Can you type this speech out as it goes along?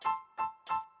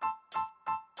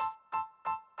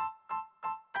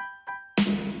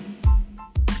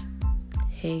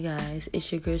Hey guys,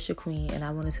 it's your girl Shaqueen, and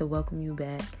I wanted to welcome you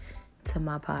back to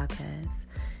my podcast.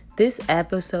 This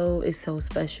episode is so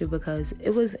special because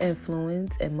it was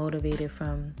influenced and motivated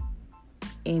from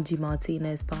Angie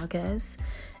Martinez's podcast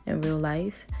in real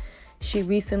life. She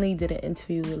recently did an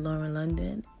interview with Lauren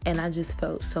London, and I just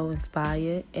felt so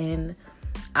inspired. And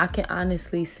I can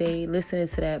honestly say, listening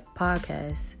to that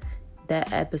podcast,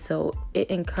 that episode, it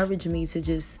encouraged me to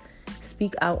just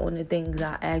speak out on the things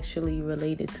I actually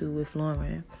related to with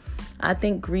Lauren. I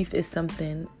think grief is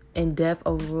something, and death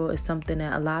overall is something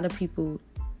that a lot of people,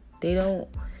 they don't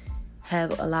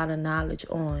have a lot of knowledge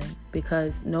on,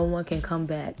 because no one can come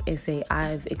back and say,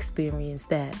 I've experienced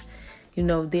that. You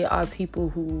know, there are people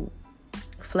who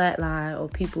flatline, or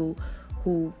people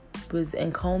who was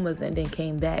in comas and then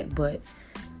came back, but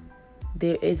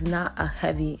there is not a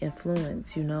heavy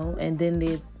influence, you know, and then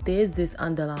there's this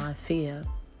underlying fear.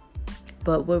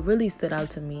 But what really stood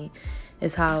out to me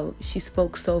is how she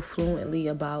spoke so fluently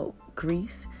about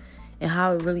grief and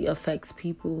how it really affects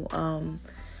people.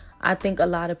 I think a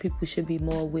lot of people should be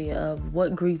more aware of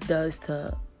what grief does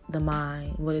to the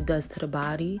mind, what it does to the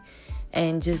body,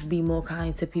 and just be more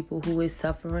kind to people who is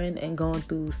suffering and going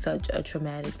through such a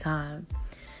traumatic time.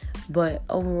 But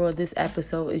overall, this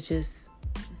episode is just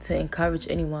to encourage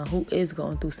anyone who is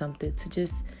going through something to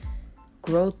just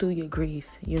grow through your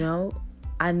grief, you know?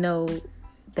 I know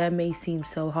that may seem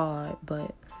so hard,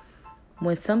 but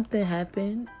when something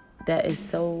happened that is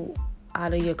so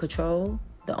out of your control,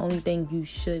 the only thing you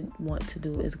should want to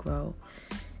do is grow.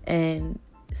 And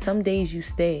some days you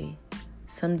stay,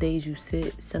 some days you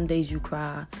sit, some days you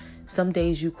cry, some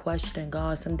days you question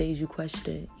God, some days you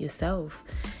question yourself.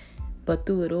 But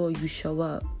through it all, you show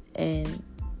up and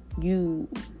you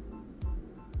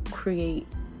create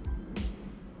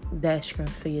that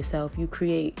strength for yourself. You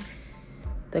create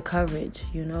the courage,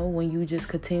 you know, when you just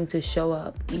continue to show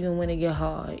up, even when it get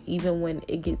hard, even when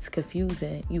it gets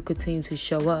confusing, you continue to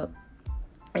show up.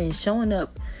 And showing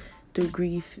up through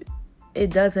grief, it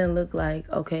doesn't look like,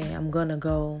 okay, I'm gonna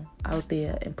go out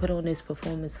there and put on this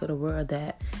performance for the world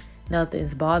that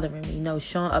nothing's bothering me. No,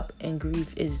 showing up in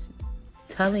grief is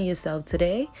telling yourself,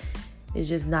 today is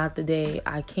just not the day.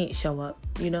 I can't show up,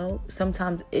 you know.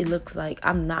 Sometimes it looks like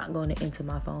I'm not going to enter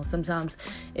my phone. Sometimes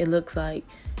it looks like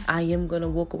I am going to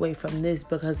walk away from this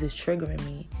because it's triggering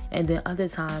me. And then other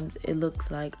times it looks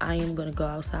like I am going to go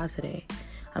outside today.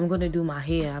 I'm going to do my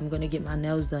hair. I'm going to get my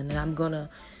nails done. And I'm going to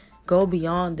go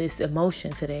beyond this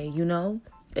emotion today, you know.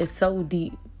 It's so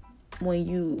deep when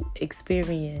you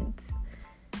experience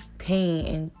pain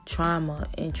and trauma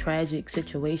and tragic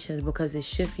situations, because it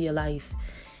shifts your life.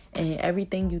 And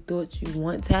everything you thought you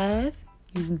want to have,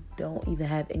 you don't even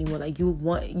have anymore. Like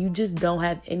you just don't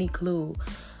have any clue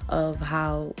of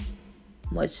how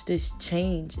much this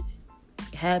change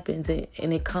happens, and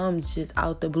it comes just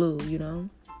out the blue, you know.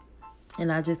 And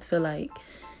I just feel like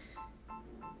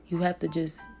you have to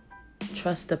just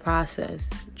trust the process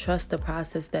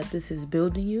that this is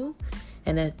building you,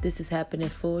 and that this is happening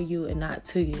for you and not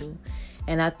to you.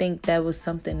 And I think that was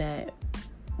something that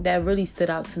really stood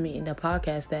out to me in the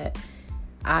podcast, that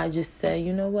I just said,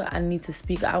 you know what, I need to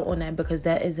speak out on that, because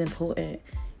that is important.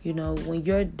 You know, when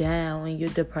you're down and you're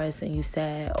depressed and you're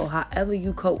sad, or however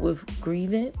you cope with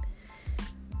grieving,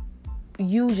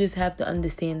 you just have to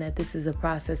understand that this is a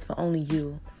process for only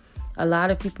you. A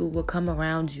lot of people will come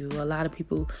around you. A lot of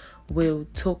people will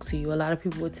talk to you. A lot of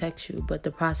people will text you, but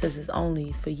the process is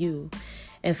only for you.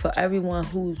 And for everyone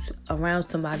who's around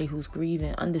somebody who's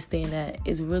grieving, understand that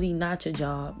it's really not your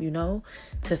job, you know,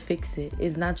 to fix it.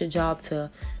 It's not your job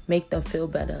to make them feel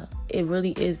better. It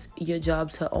really is your job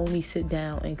to only sit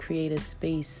down and create a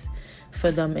space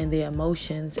for them and their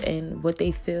emotions, and what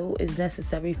they feel is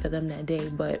necessary for them that day.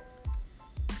 But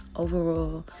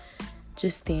overall,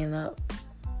 just stand up.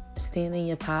 Stand in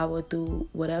your power through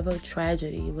whatever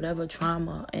tragedy, whatever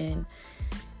trauma, and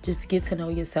just get to know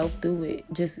yourself through it.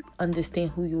 Just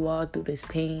understand who you are through this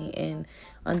pain, and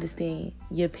understand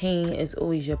your pain is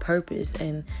always your purpose,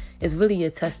 and it's really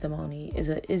your testimony.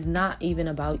 It's not even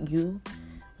about you.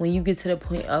 When you get to the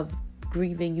point of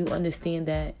grieving, you understand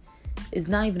that it's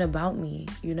not even about me,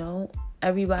 you know.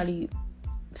 Everybody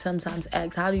sometimes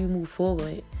asks, how do you move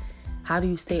forward? How do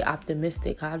you stay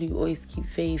optimistic? How do you always keep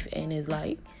faith? And it's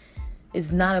like, it's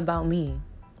not about me,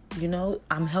 you know.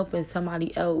 I'm helping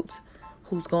somebody else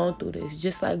who's going through this.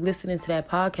 Just like listening to that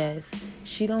podcast,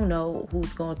 she don't know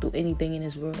who's going through anything in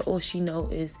this world. All she know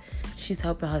is she's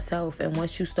helping herself. And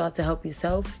once you start to help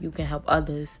yourself, you can help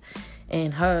others.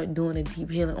 And her doing a deep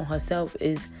healing on herself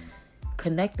is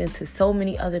connecting to so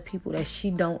many other people that she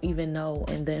don't even know.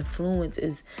 And the influence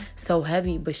is so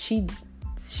heavy, but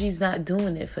she's not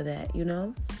doing it for that, you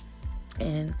know.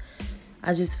 And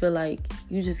I just feel like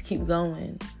you just keep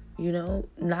going,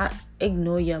 not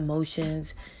ignore your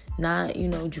emotions, not,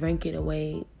 drink it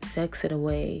away, sex it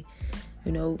away,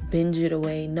 binge it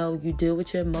away. No, you deal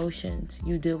with your emotions.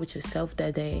 You deal with yourself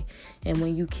that day. And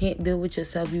when you can't deal with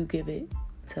yourself, you give it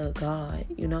to God,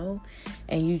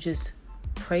 and you just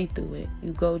pray through it.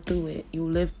 You go through it. You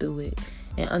live through it.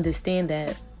 And understand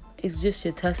that it's just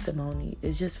your testimony.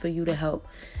 It's just for you to help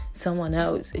someone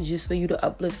else. It's just for you to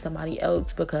uplift somebody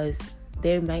else, because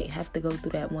they might have to go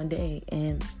through that one day.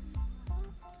 And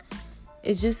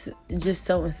it's just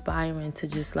so inspiring to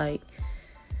just like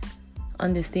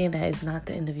understand that it's not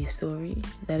the end of your story.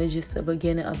 That is just the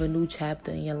beginning of a new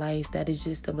chapter in your life. That is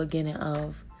just the beginning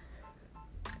of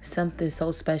something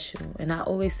so special. And I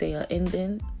always say an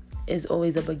ending is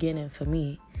always a beginning for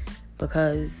me,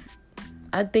 because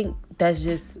I think that's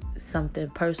just something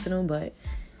personal, but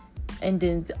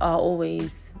endings are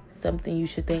always something you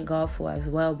should thank God for as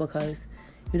well, because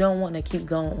you don't want to keep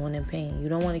going on in pain. You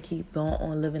don't want to keep going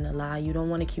on living a lie. You don't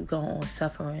want to keep going on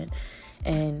suffering.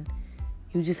 And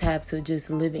you just have to just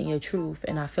live in your truth.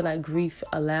 And I feel like grief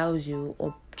allows you,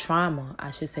 or trauma,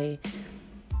 I should say,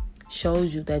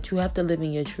 shows you that you have to live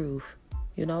in your truth.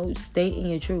 Stay in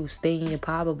your truth. Stay in your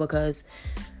power, because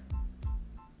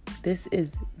this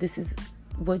is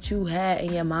what you had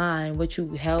in your mind, what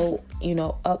you held,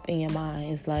 up in your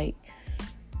mind. It's like,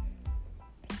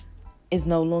 is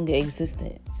no longer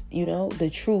existence. The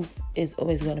truth is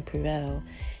always going to prevail.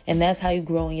 And that's how you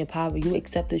grow in your power. You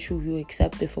accept the truth. You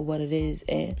accept it for what it is,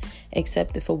 and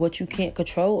accept it for what you can't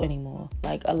control anymore.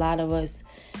 Like, a lot of us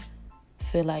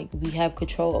feel like we have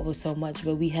control over so much,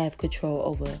 but we have control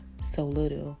over so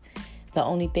little. The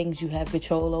only things you have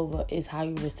control over is how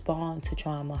you respond to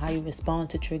trauma, how you respond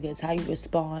to triggers, how you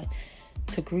respond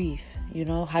to grief,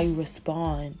 how you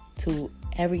respond to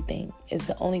everything is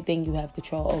the only thing you have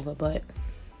control over. But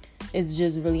it's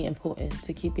just really important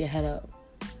to keep your head up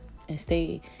and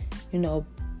stay,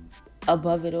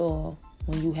 above it all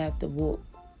when you have to walk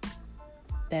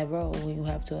that road, when you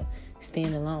have to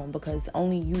stand alone, because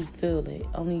only you feel it,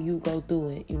 only you go through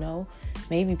it.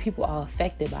 Maybe people are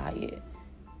affected by it,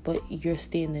 but you're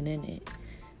standing in it.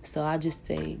 So I just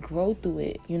say, grow through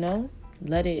it,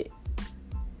 let it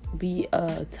be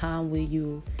a time where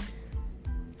you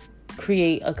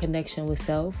create a connection with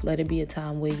self. Let it be a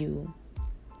time where you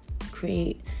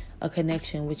create a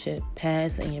connection with your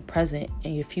past and your present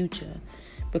and your future,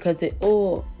 because it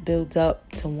all builds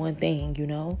up to one thing,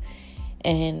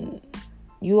 and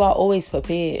you are always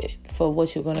prepared for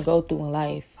what you're going to go through in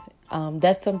life.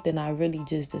 That's something I really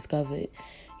just discovered.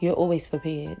 You're always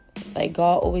prepared. Like,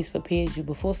 God always prepares you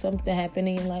before something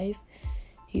happening in life.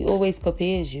 He always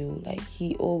prepares you. Like,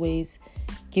 he always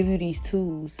give you these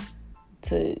tools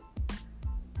to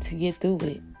get through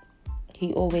it.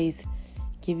 He always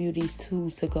give you these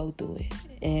tools to go through it.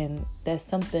 And that's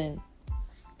something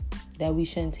that we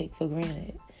shouldn't take for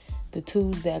granted. The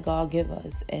tools that God give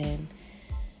us. And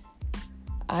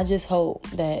I just hope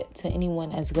that to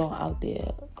anyone that's going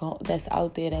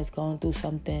through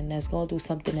something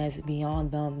that's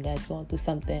beyond them, that's going through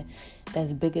something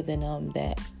that's bigger than them,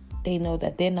 that they know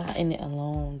that they're not in it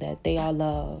alone, that they are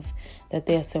loved, that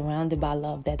they're surrounded by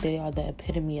love, that they are the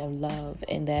epitome of love,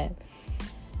 and that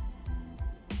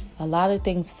a lot of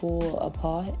things fall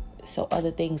apart so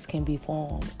other things can be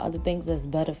formed, other things that's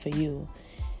better for you.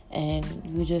 And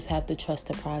you just have to trust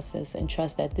the process and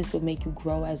trust that this will make you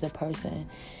grow as a person.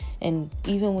 And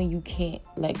even when you can't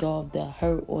let go of the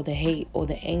hurt or the hate or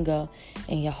the anger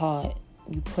in your heart,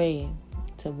 you pray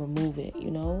to remove it,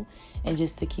 and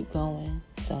just to keep going.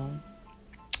 So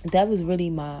that was really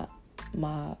my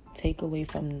takeaway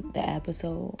from the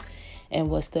episode. And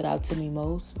what stood out to me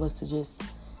most was to just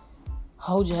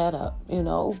hold your head up,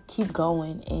 keep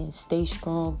going and stay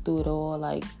strong through it all.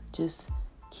 Like, just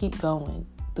keep going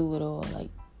through it all. Like,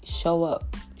 show up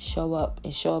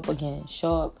and show up again.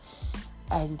 Show up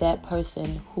as that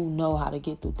person who know how to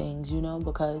get through things,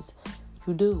 because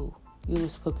you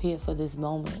was prepared for this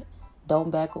moment.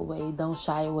 Don't back away. Don't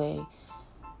shy away.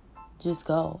 Just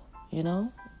go,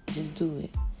 just do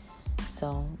it.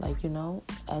 So,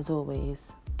 as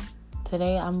always,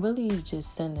 today I'm really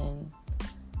just sending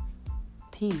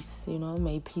peace,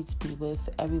 may peace be with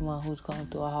everyone who's going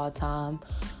through a hard time,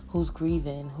 who's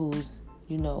grieving, who's,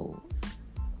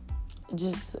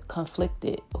 just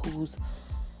conflicted, who's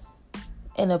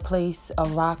in a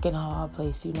rock and hard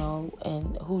place,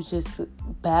 and who's just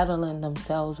battling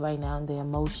themselves right now in their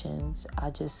emotions.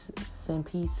 I just send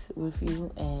peace with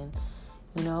you, and,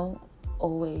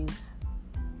 always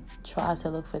try to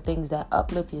look for things that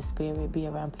uplift your spirit. Be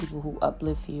around people who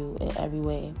uplift you in every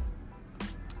way.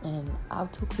 And I'll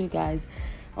talk to you guys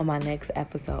on my next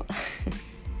episode.